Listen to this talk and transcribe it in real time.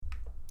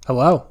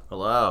Hello.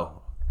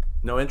 Hello.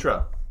 No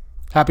intro.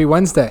 Happy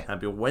Wednesday.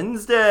 Happy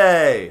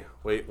Wednesday.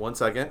 Wait 1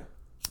 second.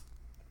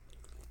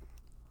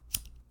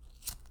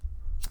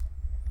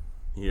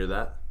 You hear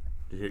that?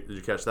 Did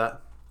you catch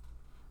that?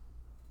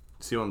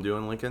 See what I'm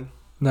doing, Lincoln?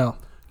 No.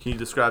 Can you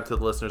describe to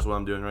the listeners what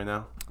I'm doing right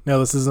now? No,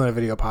 this isn't a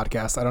video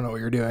podcast. I don't know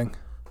what you're doing.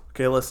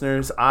 Okay,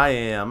 listeners, I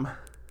am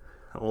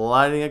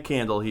lighting a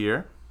candle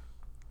here.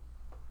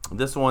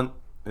 This one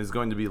is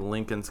going to be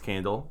Lincoln's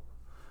candle.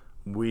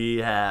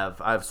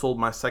 I've sold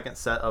my second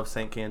set of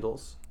Saint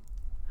candles,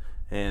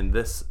 and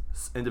this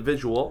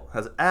individual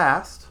has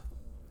asked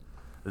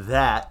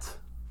that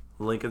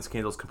Lincoln's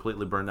candles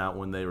completely burn out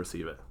when they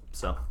receive it.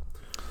 So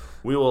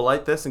we will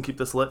light this and keep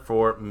this lit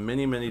for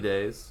many, many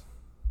days.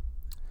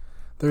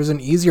 There's an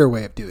easier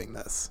way of doing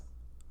this.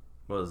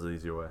 What is the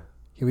easier way?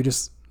 Can we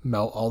just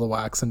melt all the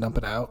wax and dump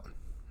it out?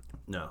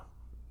 No.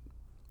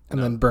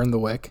 And then burn the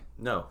wick?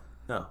 No.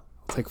 It'll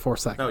take 4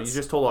 seconds. No, you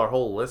just told our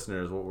whole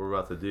listeners what we're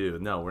about to do.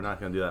 No, we're not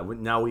going to do that.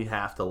 Now we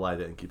have to light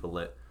it and keep it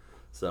lit.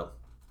 So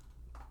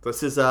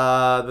this is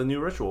the new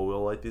ritual.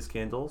 We'll light these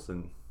candles,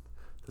 and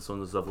this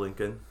one is of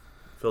Lincoln.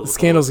 This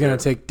candle's going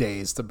to take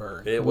days to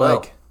burn. It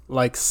will.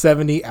 Like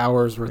 70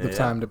 hours worth of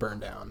time to burn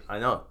down. I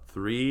know.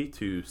 3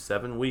 to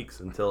 7 weeks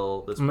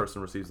until this person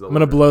receives the I'm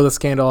going to blow this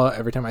candle out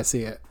every time I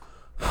see it.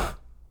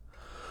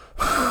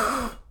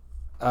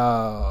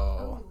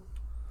 Oh.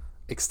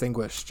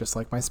 Extinguished, just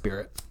like my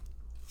spirit.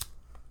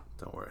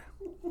 Don't worry.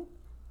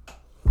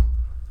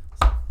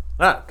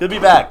 Good to be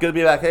back.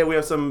 Hey, we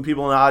have some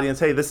people in the audience.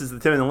 Hey, this is the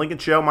Timon and Lincoln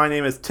Show. My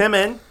name is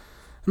Timon.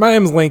 My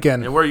name's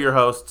Lincoln. And we're your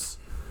hosts.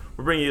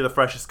 We're bringing you the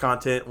freshest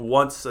content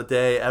once a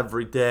day,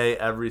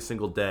 every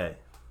single day.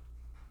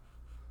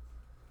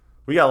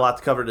 We got a lot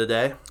to cover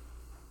today.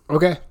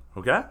 Okay.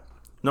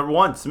 Number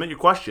 1, submit your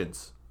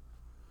questions.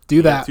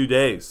 Do that. 2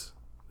 days.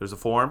 There's a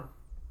form.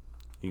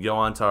 You go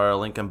onto our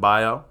link in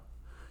bio.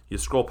 You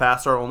scroll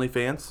past our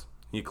OnlyFans.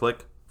 You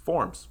click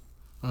forms.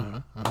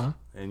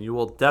 And you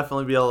will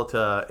definitely be able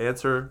to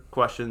answer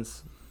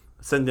questions.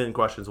 Send in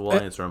questions. We'll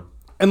answer them.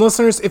 And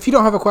listeners, if you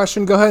don't have a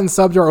question, go ahead and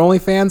sub to our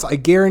OnlyFans. I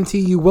guarantee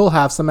you will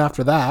have some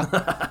after that.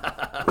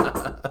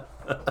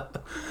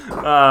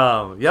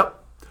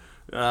 Yep.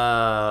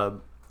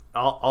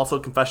 Also,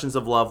 confessions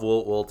of love.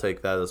 We'll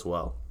take that as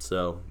well.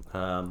 So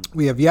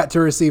We have yet to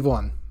receive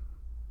one.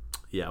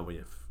 yeah, we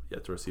have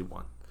yet to receive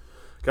one.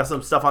 Got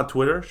some stuff on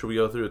Twitter. Should we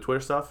go through the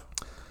Twitter stuff?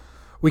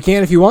 We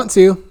can if you want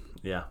to.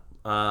 Yeah.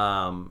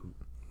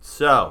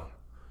 So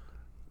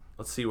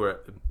let's see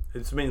where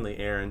it's mainly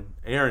Aaron.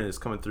 Aaron is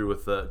coming through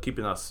with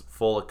keeping us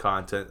full of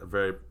content.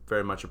 Very,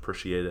 very much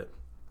appreciate it.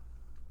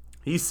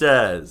 He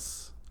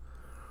says,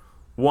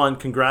 1,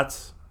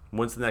 congrats.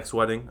 When's the next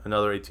wedding?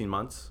 Another 18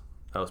 months.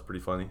 That was pretty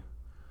funny.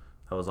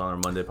 That was on our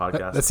Monday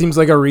podcast. That seems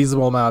like a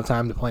reasonable amount of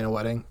time to plan a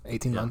wedding.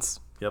 18 months.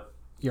 Yep.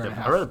 Year and a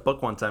half. I read a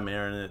book one time,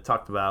 Aaron, and it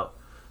talked about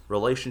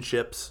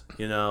relationships.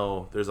 You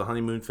know, there's a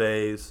honeymoon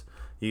phase.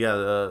 You got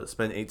to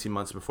spend 18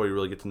 months before you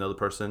really get to know the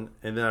person.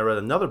 And then I read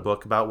another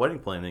book about wedding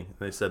planning. And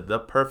they said the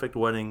perfect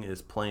wedding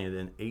is planned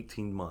in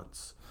 18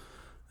 months.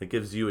 It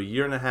gives you a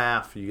year and a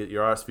half. You get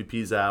your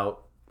RSVPs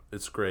out.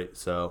 It's great.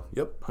 So,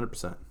 yep,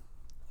 100%.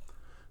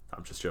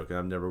 I'm just joking.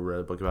 I've never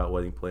read a book about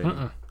wedding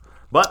planning.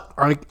 But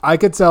I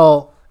could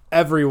tell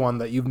everyone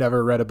that you've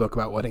never read a book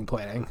about wedding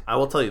planning. I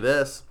will tell you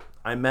this.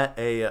 I met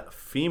a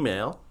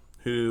female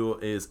who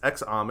is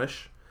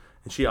ex-Amish,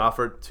 and she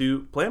offered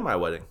to plan my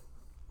wedding.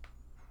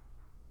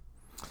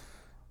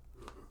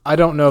 I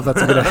don't know if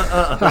that's a good idea.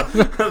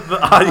 The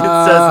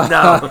audience says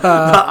no.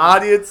 The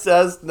audience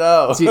says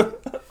no. See,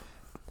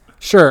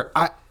 sure,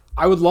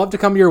 I would love to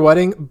come to your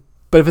wedding,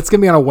 but if it's going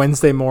to be on a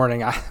Wednesday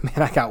morning,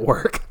 I got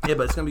work. Yeah,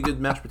 but it's going to be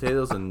good mashed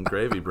potatoes and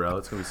gravy, bro.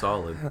 It's going to be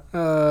solid.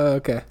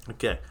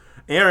 Okay.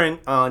 Aaron,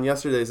 on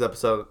yesterday's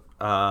episode,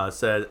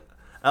 said,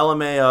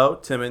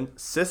 LMAO, Timon,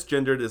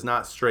 cisgendered is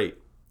not straight.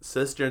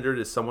 Cisgendered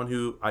is someone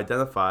who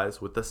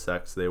identifies with the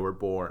sex they were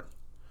born.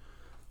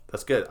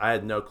 That's good. I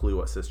had no clue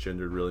what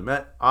cisgendered really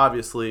meant.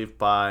 Obviously,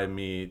 by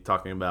me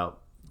talking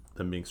about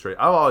them being straight.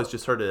 I've always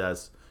just heard it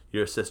as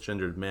you're a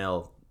cisgendered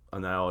male,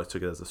 and I always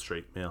took it as a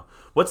straight male.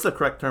 What's the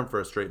correct term for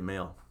a straight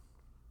male?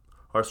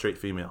 Or a straight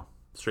female?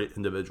 Straight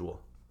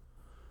individual?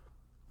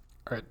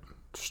 All right.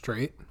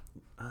 Straight?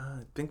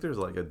 I think there's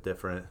like a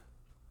different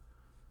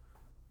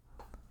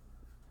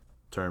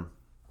term.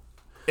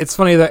 It's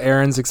funny that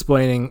Aaron's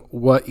explaining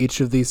what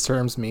each of these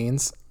terms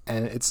means,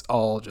 and it's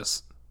all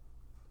just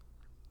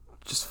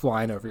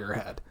flying over your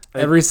head.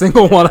 Every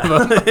single one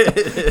of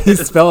them.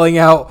 He's spelling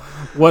out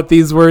what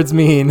these words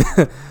mean.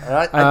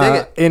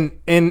 I dig it.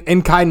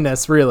 In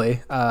kindness,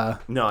 really.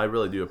 No, I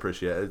really do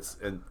appreciate it. It's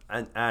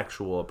an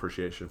actual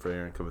appreciation for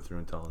Aaron coming through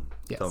and telling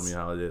me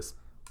how it is.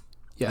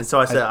 Yes. And so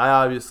I said,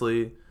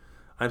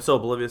 I'm so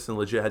oblivious and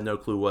legit had no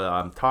clue what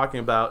I'm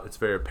talking about. It's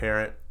very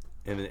apparent.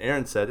 And then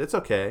Aaron said, it's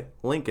okay.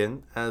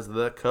 Lincoln, as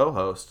the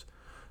co-host,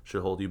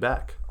 should hold you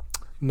back.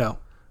 No.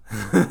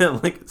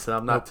 Lincoln said,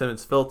 I'm not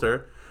Timon's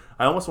filter.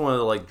 I almost wanted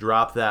to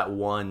drop that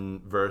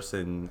one verse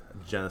in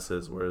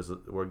Genesis where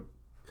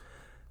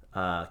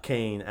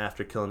Cain,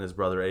 after killing his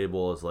brother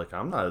Abel, is like,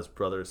 I'm not his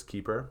brother's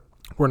keeper.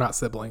 We're not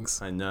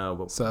siblings. I know,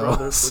 but So-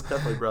 brothers, we're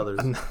definitely brothers.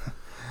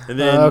 And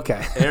then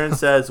Okay. Aaron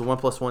says 1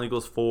 +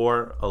 1 =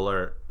 4.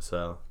 Alert.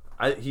 So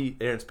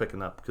Aaron's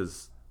picking up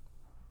because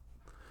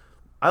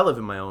I live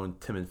in my own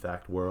Tim and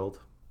Fact world.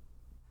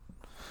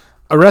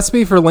 A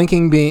recipe for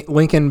Lincoln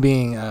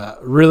being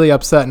really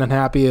upset and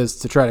unhappy is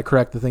to try to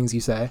correct the things you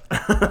say.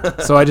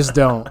 So I just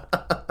don't.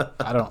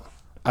 I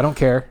don't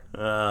care.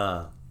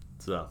 So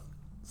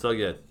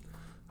good.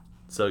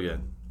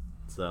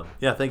 So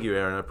yeah, thank you,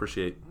 Aaron. I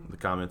appreciate the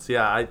comments.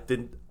 Yeah,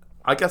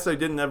 I guess I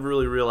didn't ever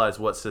really realize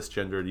what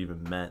cisgendered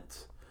even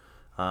meant.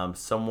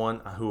 Someone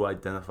who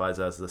identifies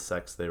as the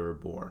sex they were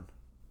born.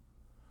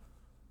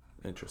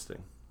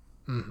 Interesting.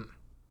 Mm-hmm.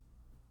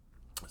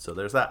 So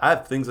there's that. I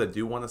have things I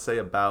do want to say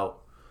about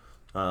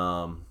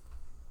the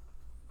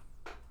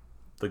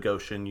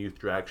Goshen Youth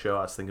Drag Show.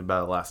 I was thinking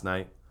about it last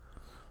night.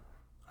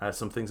 I have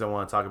some things I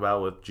want to talk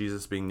about with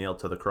Jesus being nailed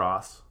to the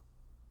cross.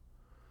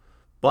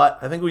 But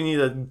I think we need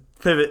to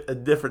pivot a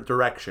different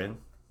direction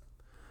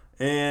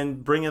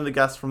and bring in the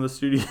guests from the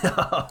studio.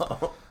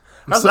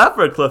 How's that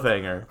for a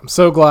cliffhanger? I'm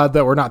so glad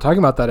that we're not talking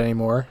about that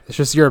anymore. It's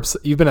just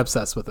you've been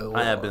obsessed with it.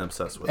 I have been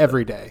obsessed with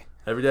every it. day.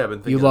 Every day I've been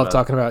thinking You love about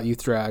talking about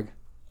youth drag.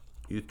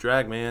 Youth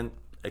drag, man.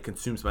 It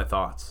consumes my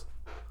thoughts.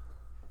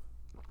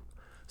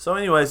 So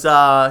anyways,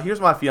 here's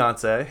my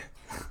fiance,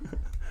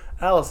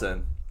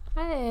 Allison.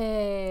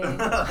 Hey.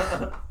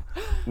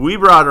 We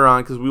brought her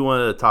on because we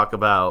wanted to talk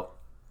about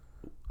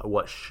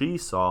what she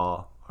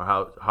saw or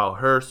how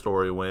her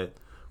story went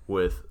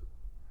with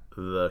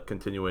the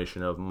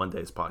continuation of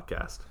Monday's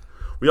podcast.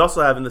 We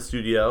also have in the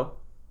studio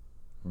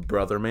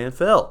Brother Man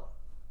Phil.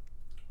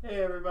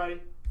 Hey,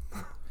 everybody.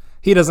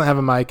 He doesn't have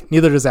a mic.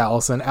 Neither does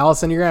Allison.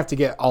 Allison, you're gonna have to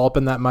get all up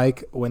in that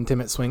mic when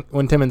Timon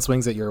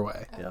swings it your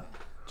way. Yeah.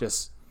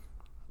 Just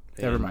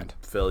never And mind.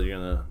 Phil, you're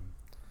gonna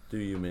do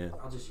you, man.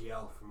 I'll just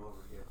yell from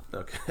over here.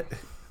 Okay.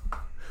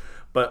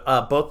 But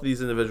both of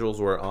these individuals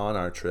were on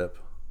our trip.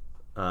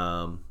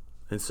 And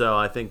so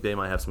I think they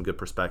might have some good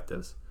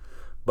perspectives.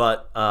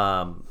 But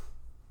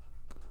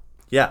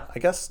yeah, I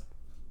guess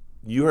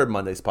you heard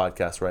Monday's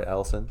podcast, right,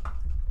 Allison?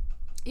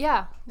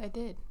 Yeah, I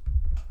did.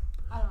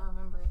 I don't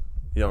remember it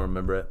You don't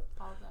remember it?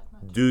 all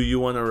that much. Do you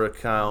want to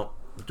recount?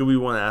 Do we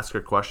want to ask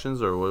her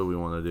questions, or what do we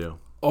want to do?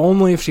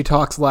 Only if she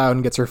talks loud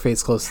and gets her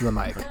face close to the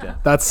mic.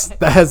 That's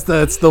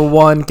the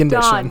one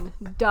condition.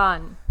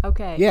 Done.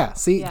 Okay. Yeah,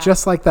 see, Yeah,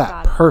 just like that.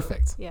 got it.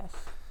 Perfect. Yes.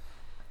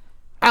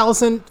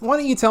 Allison, why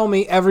don't you tell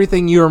me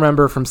everything you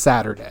remember from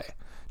Saturday?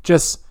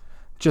 Just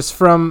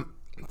from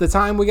the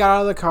time we got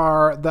out of the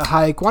car, the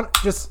hike.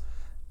 Just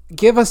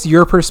give us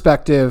your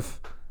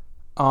perspective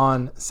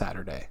on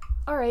Saturday.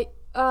 All right.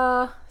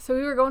 So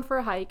we were going for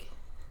a hike,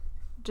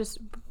 just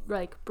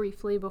like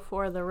briefly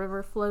before the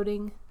river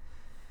floating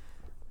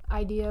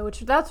idea,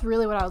 which that's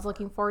really what I was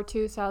looking forward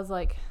to. So I was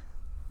like,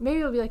 maybe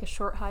it'll be like a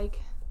short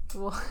hike.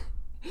 We'll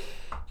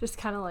just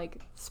kind of like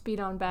speed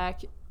on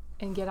back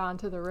and get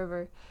onto the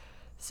river.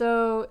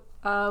 So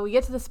we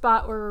get to the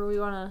spot where we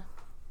want to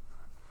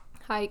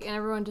hike, and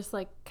everyone just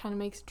like kind of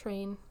makes a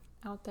train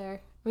out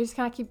there. We just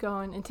kind of keep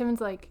going, and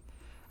Timon's like,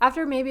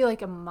 after maybe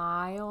like a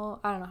mile,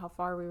 I don't know how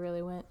far we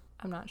really went.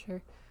 I'm not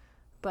sure.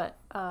 But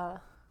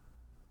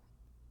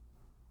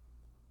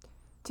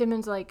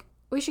Timon's like,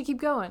 we should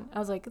keep going. I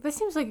was like, this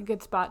seems like a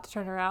good spot to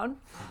turn around.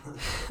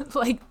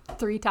 Like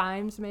 3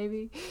 times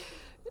maybe.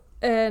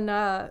 And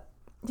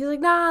he's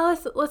like, nah,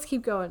 let's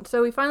keep going.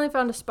 So we finally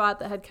found a spot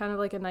that had kind of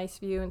like a nice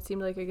view and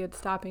seemed like a good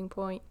stopping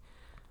point.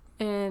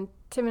 And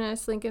Tim and I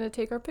asked Lincoln to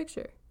take our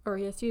picture. Or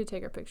he asked you to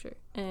take our picture.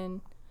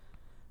 And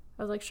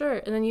I was like,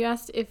 sure. And then you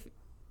asked if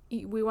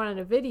we wanted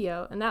a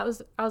video. And I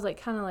was like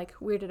kind of like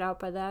weirded out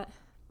by that.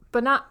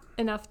 But not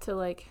enough to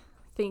like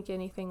think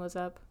anything was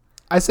up.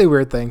 I say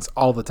weird things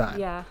all the time.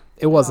 Yeah.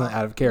 It wasn't Well,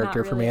 out of character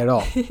not for me really. at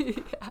all.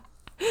 Yeah.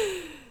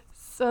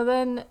 So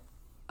then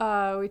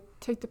we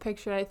took the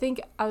picture. I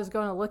think I was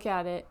going to look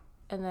at it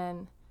and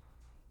then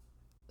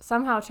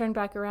somehow turned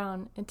back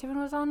around and Timon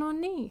was on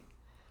one knee.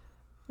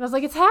 And I was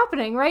like, it's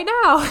happening right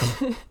now.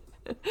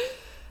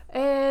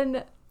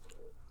 And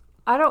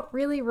I don't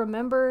really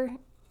remember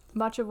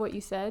much of what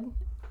you said,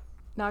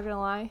 not going to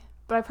lie.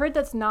 But I've heard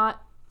that's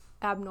not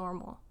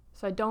abnormal.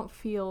 So I don't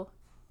feel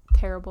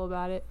terrible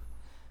about it.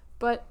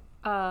 But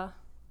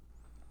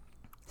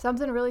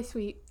something really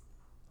sweet,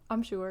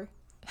 I'm sure.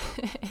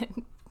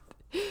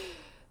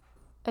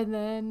 And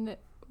then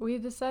we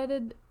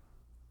decided,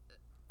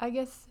 I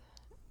guess,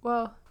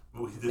 well,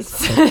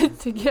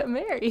 to get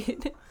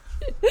married.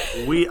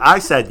 I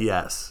said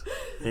yes,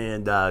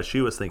 and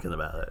she was thinking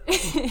about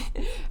it.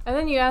 And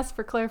then you asked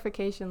for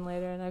clarification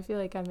later, and I feel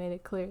like I made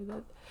it clear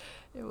that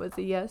it was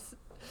a yes.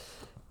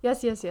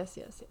 Yes, yes, yes,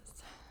 yes,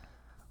 yes.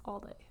 All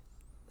day.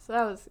 So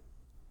that was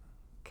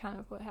kind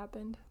of what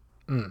happened.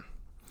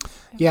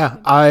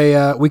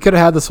 Yeah, we could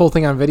have had this whole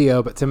thing on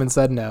video, but Timon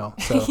said no.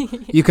 So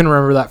you can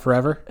remember that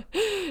forever.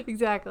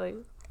 Exactly.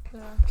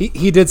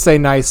 He did say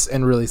nice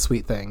and really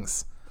sweet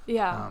things.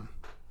 Yeah.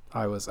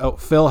 Phil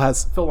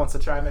wants to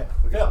chime in.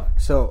 Phil.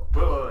 So,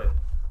 Wait.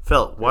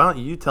 Phil, why don't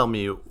you tell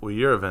me what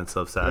your events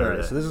of Saturday? All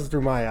right, so this is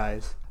through my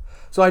eyes.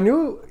 So I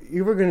knew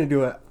you were going to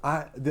do it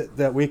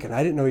that weekend.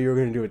 I didn't know you were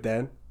going to do it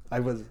then.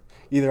 I was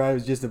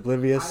just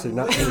oblivious and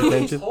not paying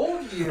attention.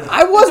 Told you.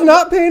 I was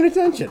not paying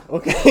attention,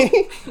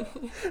 okay?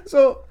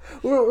 So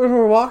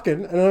we're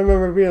walking, and I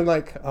remember being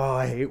like, oh,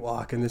 I hate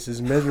walking. This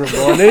is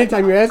miserable. And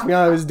anytime you ask me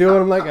how I was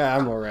doing, I'm like,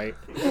 I'm all right.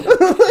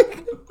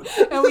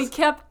 And we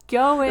kept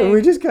going. And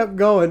we just kept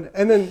going.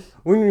 And then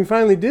when we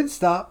finally did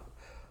stop,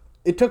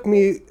 it took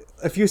me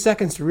a few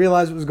seconds to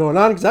realize what was going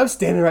on because I was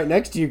standing right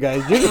next to you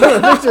guys. You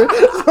got a picture.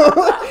 So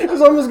it was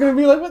almost going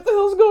to be like, what the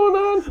hell's going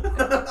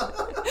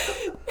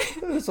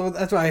on? So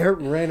that's why I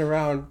ran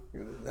around.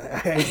 I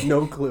had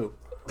no clue.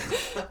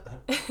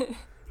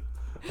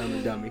 I'm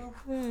a dummy.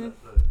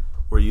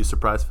 Were you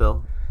surprised,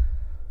 Phil?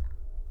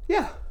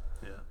 Yeah.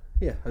 Yeah.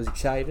 Yeah, I was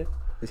excited.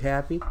 I was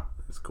happy.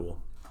 It's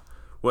cool.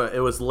 Well,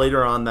 it was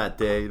later on that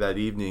day, that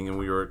evening, and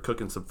we were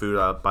cooking some food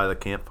out by the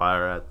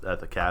campfire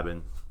at the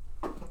cabin.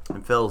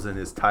 And Phil's in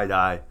his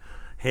tie-dye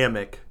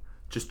hammock,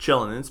 just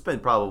chilling. And it's been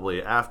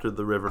probably after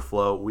the river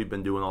flow. We've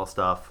been doing all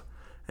stuff.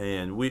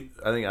 And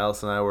I think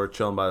Alice and I were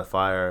chilling by the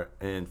fire,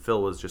 and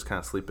Phil was just kind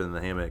of sleeping in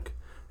the hammock.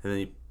 And then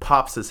he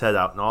pops his head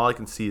out, and all I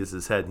can see is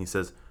his head. And he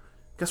says,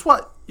 guess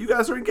what? You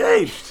guys are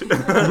engaged.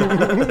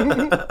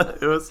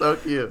 It was so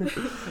cute. I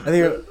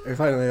think it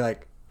finally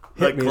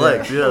hit me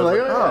clicked. there. Yeah. I'm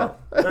like, oh.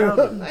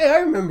 hey, I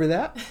remember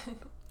that.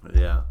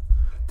 Yeah.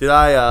 Did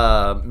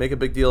I make a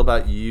big deal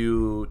about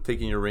you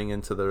taking your ring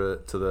into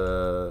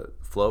the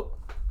float?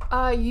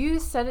 You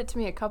said it to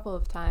me a couple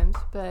of times,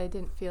 but I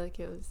didn't feel like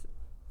it was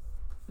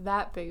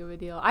that big of a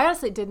deal. I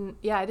honestly didn't.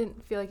 Yeah, I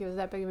didn't feel like it was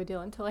that big of a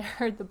deal until I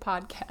heard the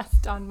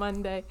podcast on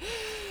Monday.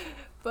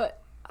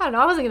 But I don't know.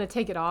 I wasn't gonna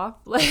take it off.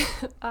 Like,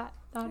 not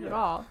at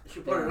all.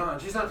 She put it on.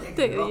 She's not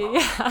taking it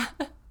off.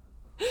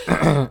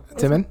 Yeah.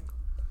 Timon?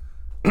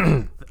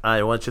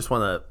 I just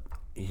want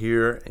to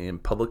hear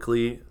and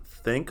publicly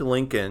thank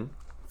Lincoln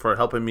for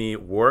helping me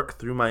work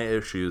through my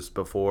issues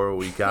before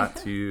we got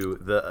to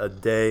a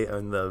day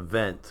and the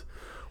event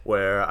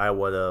where I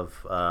would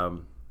have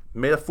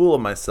made a fool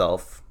of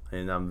myself,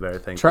 and I'm very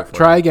thankful.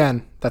 Try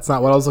again. That's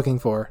not what I was looking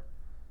for.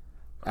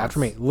 After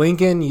me.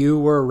 Lincoln, you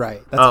were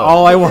right. That's Oh.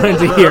 all I wanted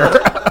to hear.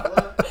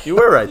 You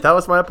were right. That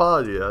was my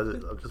apology.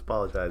 I'm just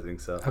apologizing.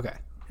 So Okay.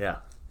 yeah.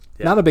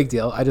 Not a big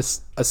deal. I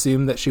just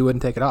assumed that she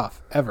wouldn't take it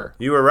off, ever.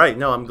 You were right.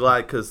 No, I'm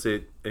glad because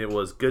it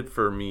was good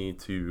for me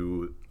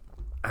to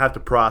have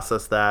to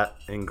process that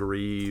and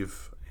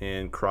grieve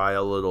and cry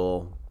a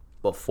little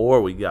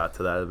before we got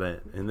to that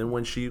event. And then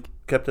when she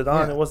kept it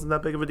on, Yeah. it wasn't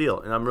that big of a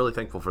deal. And I'm really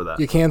thankful for that.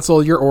 You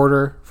canceled your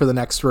order for the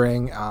next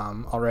ring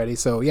already.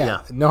 So,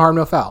 yeah, no harm,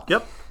 no foul.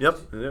 Yep.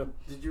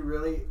 Did you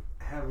really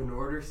have an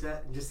order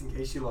set just in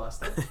case you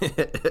lost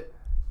it?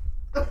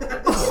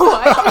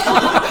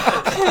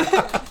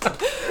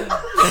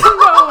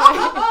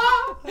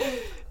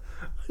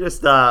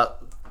 Just I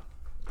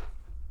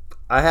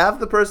have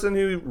the person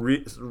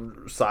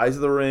who sized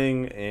the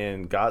ring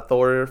and got the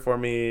order for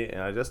me,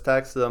 and I just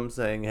texted them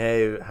saying,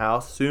 hey, how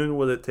soon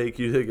would it take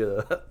you to get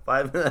a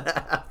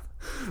 5.5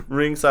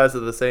 ring size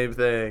of the same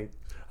thing?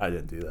 I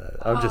didn't do that.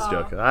 I'm just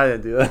joking. I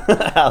didn't do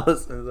that.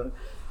 Allison,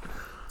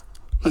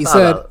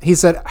 He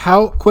said,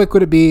 how quick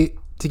would it be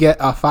to get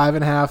a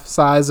 5.5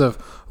 size of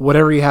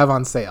whatever you have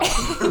on sale?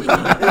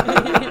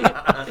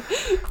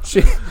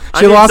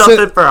 She lost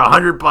it for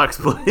 $100,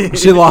 please.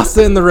 She lost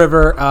it in the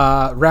river.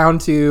 Round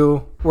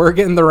 2, we're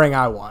getting the ring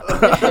I want.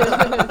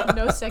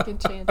 No second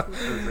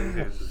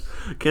chances.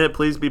 Can it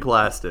please be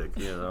plastic?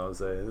 You know what I'm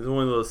saying? It's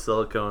one of those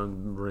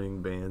silicone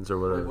ring bands or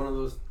Like whatever. one of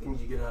those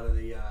things you get out of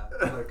the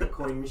like a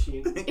coin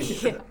machine.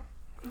 Yeah.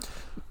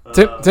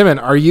 Timon,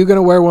 are you going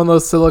to wear one of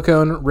those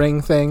silicone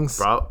ring things?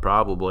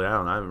 Probably. I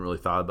don't know. I haven't really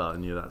thought about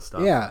any of that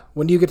stuff. Yeah.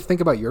 When do you get to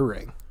think about your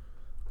ring?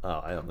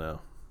 Oh, I don't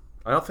know.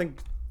 I don't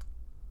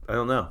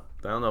know.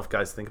 I don't know if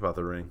guys think about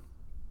the ring.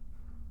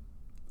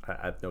 I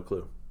have no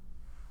clue.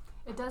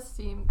 It does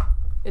seem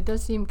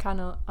kind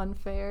of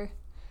unfair.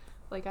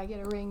 Like, I get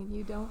a ring and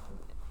you don't.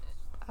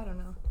 I don't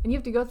know. And you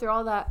have to go through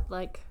all that,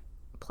 like,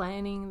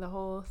 planning the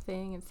whole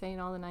thing and saying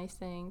all the nice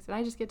things. And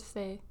I just get to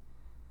say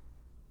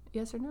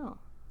yes or no.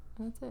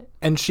 And that's it.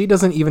 And she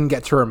doesn't even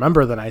get to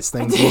remember the nice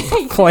things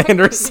we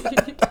planned or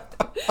said.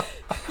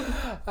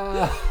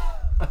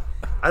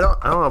 I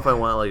don't know if I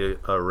want like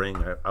a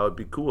ring. I would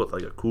be cool with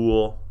like a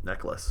cool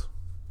necklace.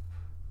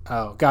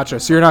 Oh, gotcha.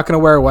 So you're not going to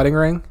wear a wedding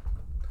ring?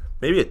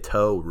 Maybe a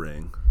toe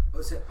ring.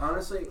 Listen,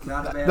 honestly,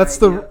 not a bad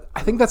That's idea.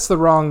 I think that's the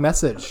wrong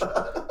message.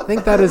 I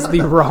think that is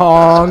the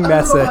wrong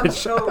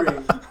message. Toe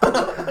ring.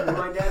 When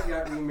my dad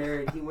got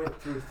remarried, he went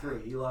through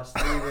 3. He lost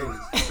 3 rings.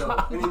 So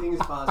anything is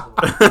possible.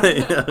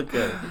 Yeah,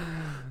 okay.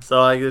 So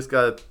I just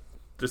gotta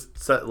just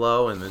set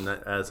low, and then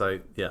as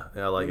I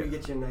like Maybe it.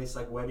 get you a nice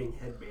like wedding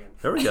headband.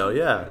 There we go.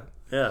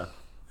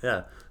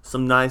 Yeah.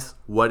 Some nice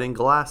wedding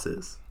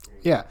glasses.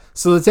 Yeah.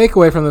 So the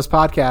takeaway from this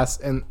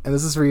podcast, and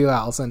this is for you,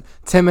 Allison,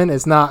 Timon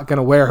is not going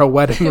to wear a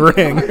wedding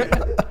ring.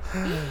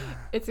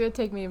 It's going to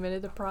take me a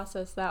minute to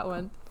process that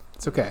one.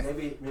 It's okay.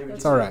 Maybe It's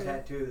just all a right.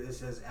 tattoo that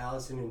says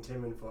Allison and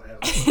Timon forever.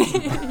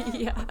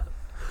 Yeah.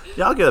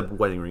 Yeah, I'll get a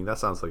wedding ring. That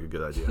sounds like a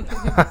good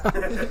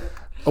idea.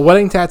 A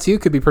wedding tattoo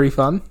could be pretty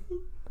fun.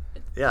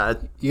 Yeah,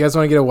 You guys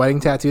want to get a wedding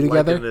tattoo I'm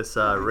together? liking this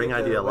ring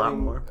idea a lot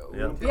more.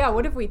 Yeah. Yeah,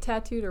 what if we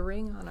tattooed a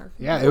ring on our finger?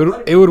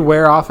 Yeah, it would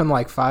wear off in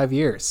like 5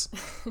 years.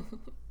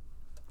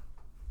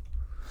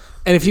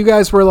 And if you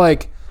guys were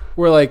like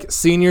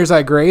seniors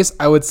at Grace,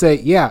 I would say,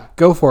 yeah,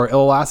 go for it.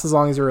 It'll last as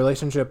long as your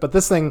relationship. But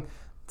this thing,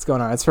 it's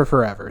going on. It's for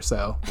forever.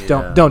 So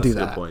don't that's do a good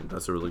that. point.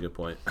 That's a really good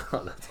point.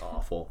 That's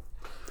awful.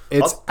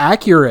 It's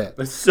accurate.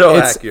 It's so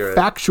It's accurate.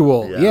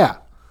 factual. Yeah.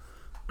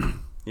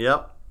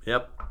 Yeah.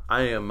 Yep.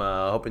 I am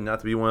hoping not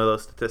to be one of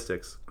those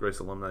statistics, Grace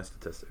alumni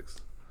statistics.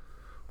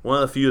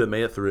 One of the few that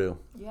made it through.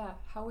 Yeah,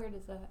 how weird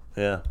is that?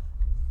 Yeah.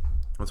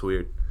 That's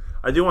weird.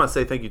 I do want to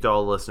say thank you to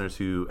all the listeners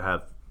who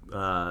have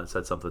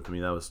said something to me.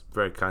 That was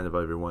very kind of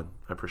everyone.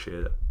 I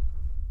appreciate it.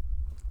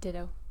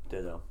 Ditto.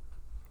 Ditto.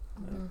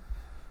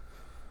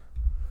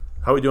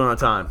 How are we doing on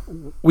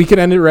time? We can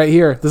end it right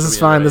here. This is end it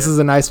fine. right This here? is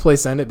a nice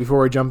place to end it before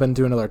we jump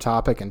into another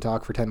topic and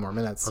talk for 10 more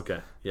minutes. Okay.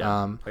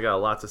 Yeah. I got a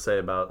lot to say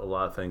about a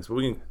lot of things, but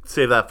we can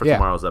save that for Yeah.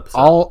 tomorrow's episode.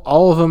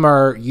 All of them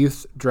are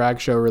youth drag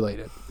show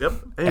related. Yep.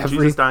 And every-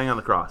 Jesus dying on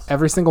the cross.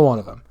 Every single one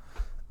of them.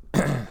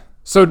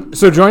 So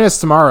join us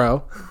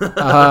tomorrow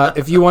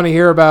if you want to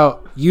hear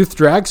about youth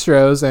drag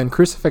shows and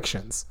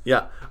crucifixions.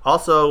 Yeah.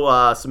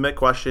 Also, submit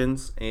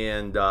questions,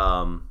 and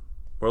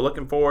we're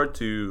looking forward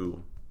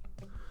to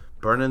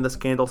burning this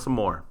candle some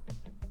more.